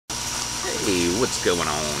Hey, what's going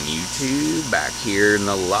on, YouTube? Back here in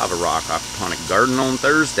the Lava Rock Aquaponic Garden on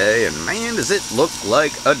Thursday, and man, does it look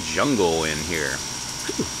like a jungle in here.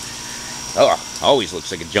 Whew. Oh, always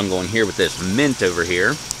looks like a jungle in here with this mint over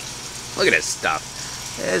here. Look at this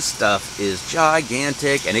stuff. This stuff is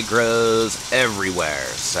gigantic, and it grows everywhere.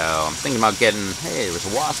 So I'm thinking about getting, hey,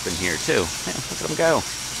 there's a wasp in here too. Hey, look at them go.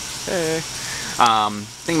 Hey.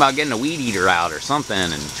 Thinking about getting a weed eater out or something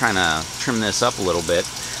and trying to trim this up a little bit.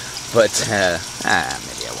 But,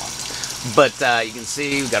 maybe I won't. But you can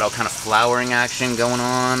see we've got all kind of flowering action going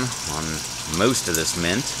on most of this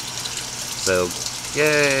mint. So,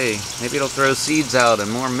 yay, maybe it'll throw seeds out and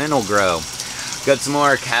more mint will grow. Got some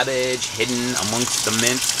more cabbage hidden amongst the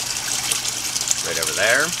mint. Right over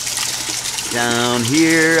there. Down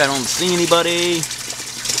here, I don't see anybody.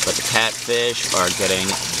 But the catfish are getting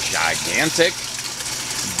gigantic.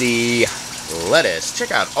 The lettuce,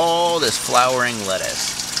 check out all this flowering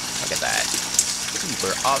lettuce. Look at that.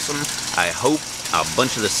 Super awesome. I hope a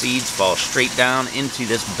bunch of the seeds fall straight down into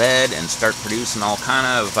this bed and start producing all kind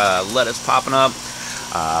of lettuce popping up.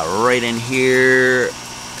 Right in here,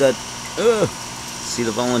 got, see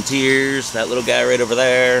the volunteers, that little guy right over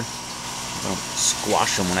there. Don't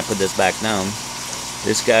squash him when I put this back down.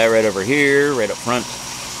 This guy right over here, right up front,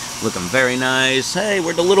 looking very nice. Hey,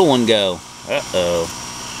 where'd the little one go? Uh-oh.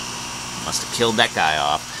 Must have killed that guy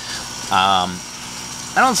off.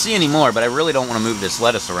 I don't see any more, but I really don't want to move this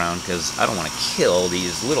lettuce around because I don't want to kill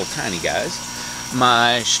these little tiny guys.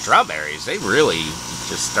 My strawberries, they really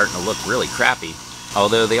just starting to look really crappy.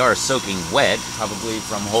 Although they are soaking wet, probably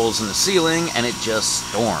from holes in the ceiling, and it just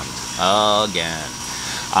stormed again.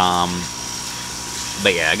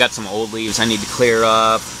 But yeah, I got some old leaves I need to clear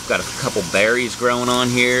up. Got a couple berries growing on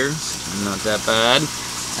here, not that bad.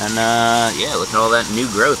 And yeah, look at all that new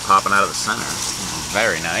growth popping out of the center.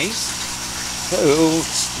 Very nice. Oh,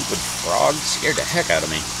 stupid frog scared the heck out of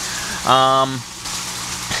me.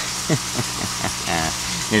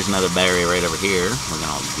 Here's another berry right over here, looking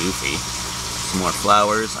all goofy. Some more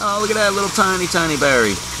flowers. Oh, look at that little tiny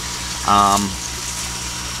berry.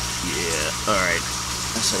 Yeah, alright.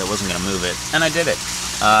 I said I wasn't going to move it, and I did it.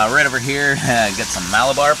 Right over here, got some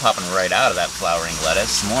Malabar popping right out of that flowering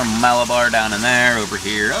lettuce. More Malabar down in there, over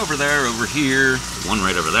here, over there, over here. One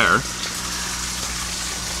right over there.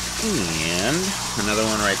 And another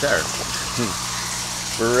one right there.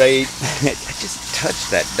 Right, I just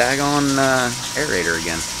touched that daggone aerator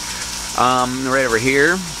again. Right over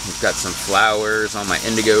here, we've got some flowers on my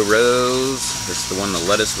indigo rose. This is the one the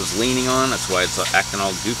lettuce was leaning on. That's why it's acting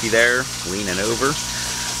all goofy there, leaning over.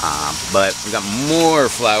 But we've got more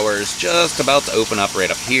flowers just about to open up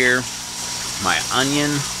right up here. My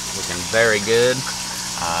onion, looking very good.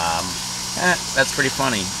 That's pretty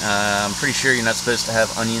funny. I'm pretty sure you're not supposed to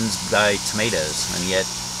have onions by tomatoes, and yet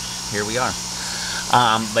here we are.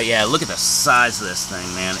 But yeah, look at the size of this thing,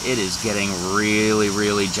 man. It is getting really,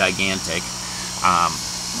 really gigantic. What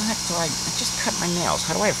the heck do I just cut my nails.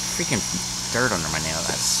 How do I have freaking dirt under my nail?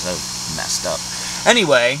 That's so messed up.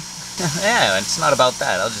 Anyway, yeah, it's not about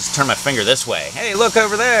that. I'll just turn my finger this way. Hey, look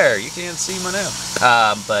over there. You can't see my nail.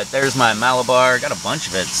 But there's my Malabar. Got a bunch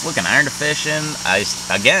of it. It's looking iron deficient. I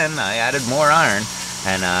added more iron,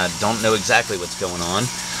 and don't know exactly what's going on.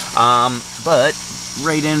 But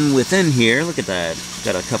right within here, look at that.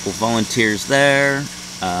 Got a couple volunteers there.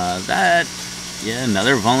 Yeah,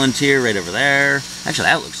 another volunteer right over there. Actually,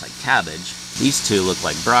 that looks like cabbage. These two look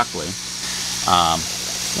like broccoli.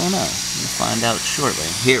 Don't know. We'll find out shortly.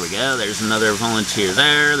 Here we go. There's another volunteer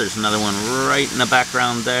there. There's another one right in the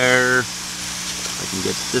background there. If I can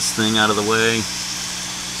get this thing out of the way.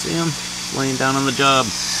 See him? Laying down on the job.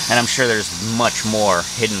 And I'm sure there's much more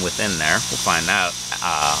hidden within there. We'll find out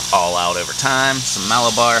all out over time. Some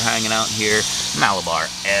Malabar hanging out here. Malabar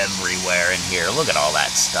everywhere in here. Look at all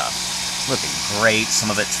that stuff. Looking great. Some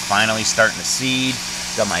of it's finally starting to seed.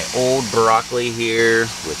 Got my old broccoli here,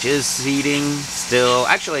 which is seeding still.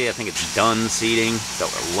 Actually, I think it's done seeding.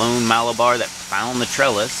 Got a lone Malabar that found the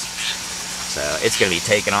trellis. So it's going to be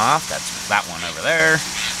taken off. That's that one over there.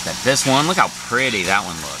 Got this one. Look how pretty that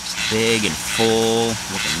one looks. Big and full.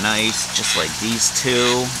 Looking nice. Just like these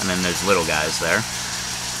two. And then there's little guys there.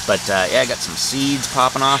 But yeah, I got some seeds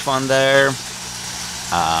popping off on there.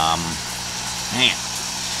 Man.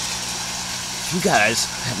 You guys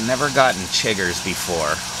have never gotten chiggers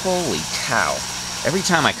before. Holy cow. Every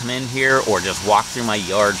time I come in here or just walk through my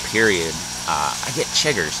yard, period, I get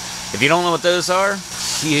chiggers. If you don't know what those are,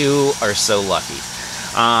 you are so lucky.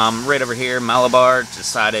 Right over here, Malabar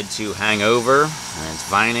decided to hang over, and it's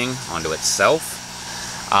vining onto itself.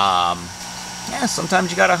 Yeah,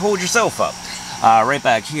 sometimes you gotta hold yourself up. Right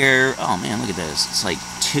back here, oh man, look at this. It's like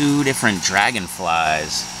 2 different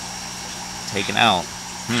dragonflies taken out.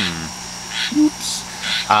 Oops.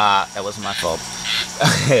 That wasn't my fault.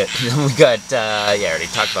 Then we got, yeah, I already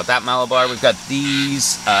talked about that Malabar. We've got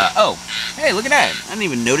these, oh, hey, look at that. I didn't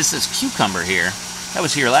even notice this cucumber here. That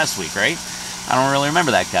was here last week, right? I don't really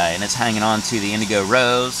remember that guy. And it's hanging on to the indigo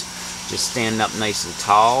rose. Just standing up nice and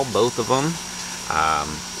tall, both of them.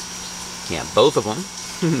 Yeah, both of them.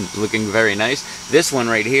 Looking very nice. This one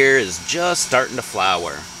right here is just starting to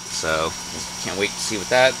flower. So, can't wait to see what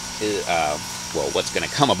that is, well, what's going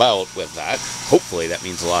to come about with that. Hopefully that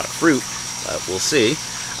means a lot of fruit, but we'll see.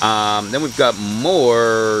 Then we've got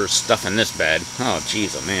more stuff in this bed. Oh,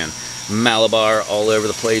 geez, oh man. Malabar all over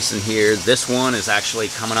the place in here. This one is actually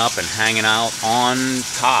coming up and hanging out on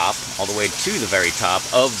top, all the way to the very top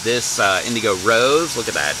of this indigo rose. Look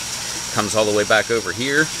at that. Comes all the way back over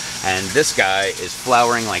here. And this guy is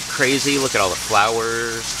flowering like crazy. Look at all the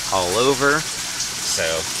flowers all over. So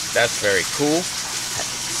that's very cool.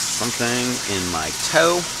 Something in my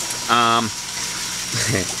toe.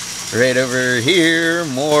 Right over here,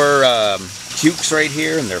 more cukes right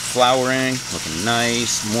here, and they're flowering, looking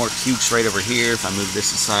nice. More cukes right over here. If I move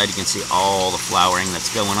this aside, you can see all the flowering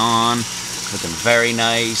that's going on. Looking very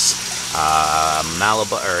nice.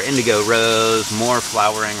 Malabar or indigo rose, more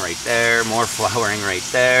flowering right there. More flowering right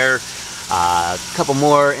there. A couple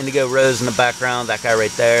more indigo rose in the background. That guy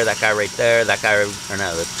right there, that guy right there, that guy, or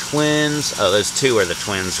no, the twins. Oh, those two are the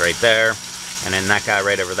twins right there. And then that guy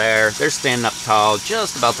right over there. They're standing up tall,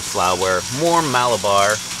 just about to flower. More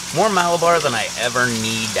Malabar. More Malabar than I ever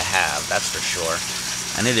need to have, that's for sure.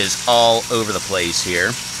 And it is all over the place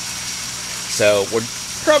here. So we're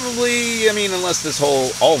probably, I mean, unless this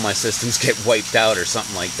all my systems get wiped out or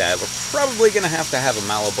something like that, we're probably going to have a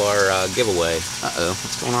Malabar giveaway. Uh-oh,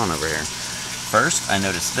 what's going on over here? First, I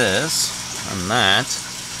noticed this, and that.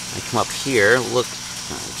 I come up here, look,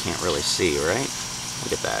 you can't really see, right?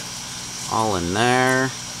 Look at that. All in there.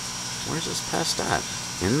 Where's this pest at?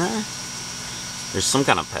 In there? There's some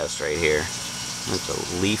kind of pest right here. Like the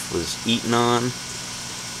leaf was eaten on.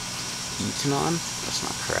 Eaten on? That's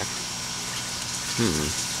not correct.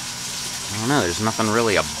 I don't know, there's nothing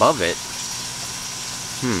really above it.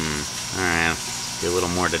 Alright, do a little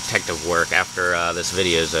more detective work after this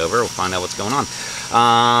video's over. We'll find out what's going on.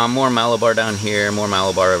 More Malabar down here, more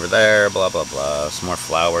Malabar over there, blah blah blah. Some more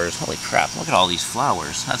flowers. Holy crap, look at all these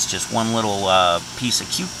flowers. That's just one little piece of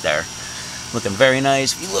cuke there. Looking very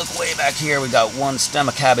nice. If you look way back here, we got one stem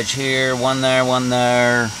of cabbage here, one there, one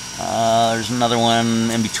there. There's another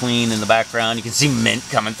one in between in the background. You can see mint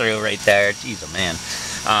coming through right there. Jeez, oh man.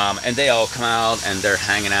 And they all come out and they're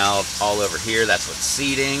hanging out all over here. That's what's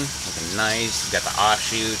seeding. Looking nice. We've got the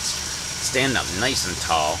offshoots standing up nice and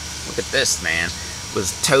tall. Look at this, man.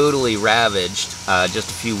 Was totally ravaged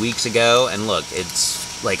just a few weeks ago. And look,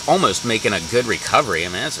 it's like almost making a good recovery. I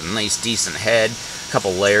mean, that's a nice, decent head. A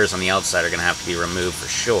couple layers on the outside are going to have to be removed for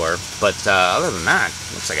sure. But other than that,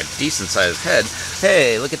 looks like a decent-sized head.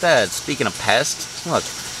 Hey, look at that. Speaking of pests, look.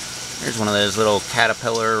 There's one of those little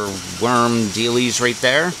caterpillar worm dealies right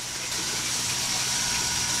there. I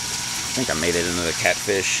think I made it into the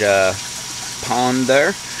catfish pond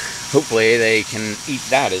there. Hopefully they can eat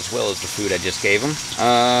that as well as the food I just gave them.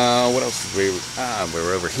 What else did we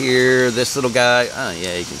were over here. This little guy. Oh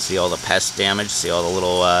yeah, you can see all the pest damage. See all the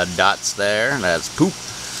little dots there. That's poop.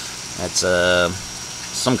 That's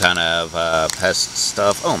some kind of pest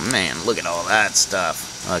stuff. Oh man, look at all that stuff.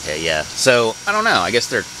 Okay, yeah. So, I don't know. I guess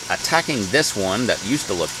they're attacking this one that used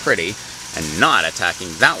to look pretty and not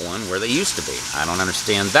attacking that one where they used to be. I don't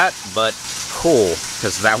understand that, but cool,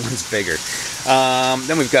 because that one's bigger.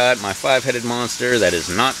 Then we've got my 5-headed monster that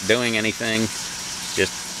is not doing anything.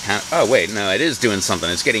 Just kind of, oh, wait, no, it is doing something.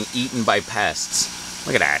 It's getting eaten by pests.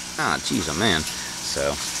 Look at that. Ah, jeez, oh, man.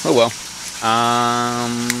 So, oh, well.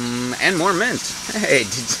 And more mint. Hey,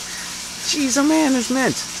 jeez, oh, man, there's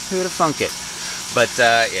mint. Who would have thunk it? But,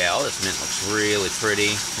 yeah, all this mint looks really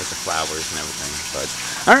pretty with the flowers and everything. But,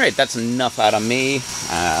 alright, that's enough out of me.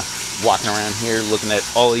 Walking around here looking at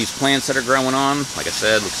all these plants that are growing on. Like I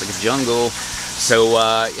said, looks like a jungle. So,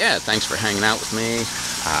 yeah, thanks for hanging out with me.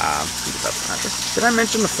 Did I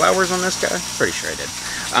mention the flowers on this guy? Pretty sure I did.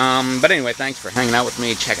 But anyway, thanks for hanging out with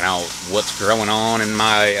me, checking out what's growing on in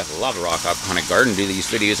my lava rock aquaponic garden. Do these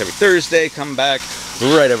videos every Thursday. Come back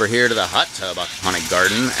right over here to the hot tub aquaponic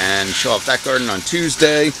garden and show off that garden on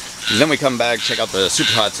Tuesday. And then we come back, check out the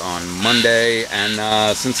super hots on Monday.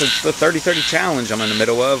 And since it's the 30-30 challenge I'm in the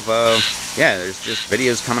middle of, yeah, there's just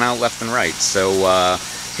videos coming out left and right. So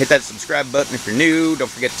Hit that subscribe button if you're new. Don't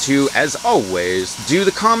forget to, as always, do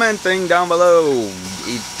the comment thing down below.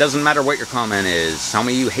 It doesn't matter what your comment is. Tell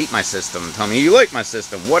me you hate my system. Tell me you like my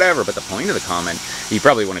system. Whatever. But the point of the comment, you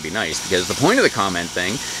probably want to be nice, because the point of the comment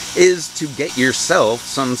thing is to get yourself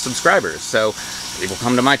some subscribers. So people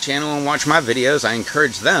come to my channel and watch my videos. I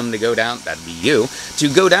encourage them to go down, that'd be you,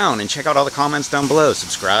 to go down and check out all the comments down below.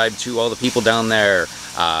 Subscribe to all the people down there.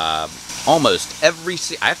 Almost every,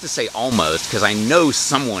 I have to say almost, because I know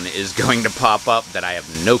someone is going to pop up that I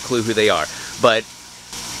have no clue who they are. But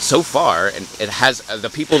so far, and it has,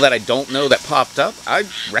 the people that I don't know that popped up, I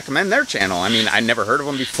recommend their channel. I mean, I never heard of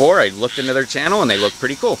them before. I looked into their channel and they look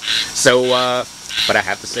pretty cool. So, but I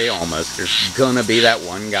have to say almost. There's gonna be that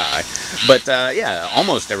one guy. But yeah,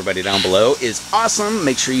 almost everybody down below is awesome.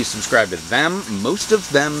 Make sure you subscribe to them. Most of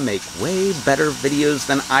them make way better videos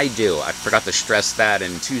than I do. I forgot to stress that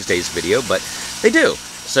in Tuesday's video, but they do.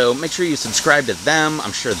 So make sure you subscribe to them.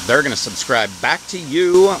 I'm sure they're going to subscribe back to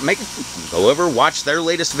you. Go over, watch their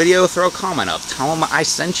latest video, throw a comment up. Tell them I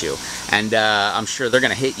sent you. And I'm sure they're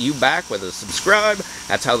going to hit you back with a subscribe.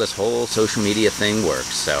 That's how this whole social media thing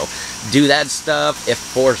works. So do that stuff. If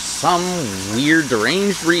for some weird,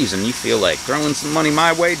 deranged reason you feel like throwing some money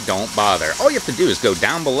my way, don't bother. All you have to do is go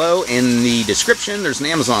down below in the description. There's an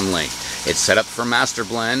Amazon link. It's set up for Master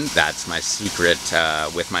Blend. That's my secret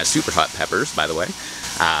with my super hot peppers, by the way.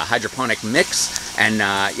 Hydroponic mix, and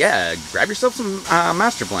yeah, grab yourself some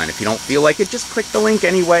Master Blend. If you don't feel like it, just click the link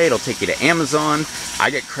anyway. It'll take you to Amazon.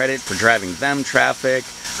 I get credit for driving them traffic.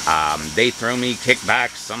 They throw me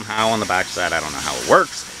kickbacks somehow on the backside. I don't know how it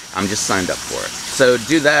works. I'm just signed up for it. So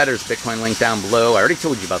do that. There's a Bitcoin link down below. I already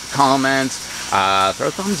told you about the comments. Throw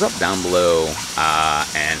a thumbs up down below,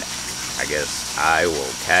 and I guess I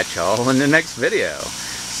will catch y'all in the next video.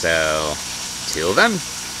 So till then,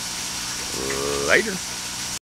 later.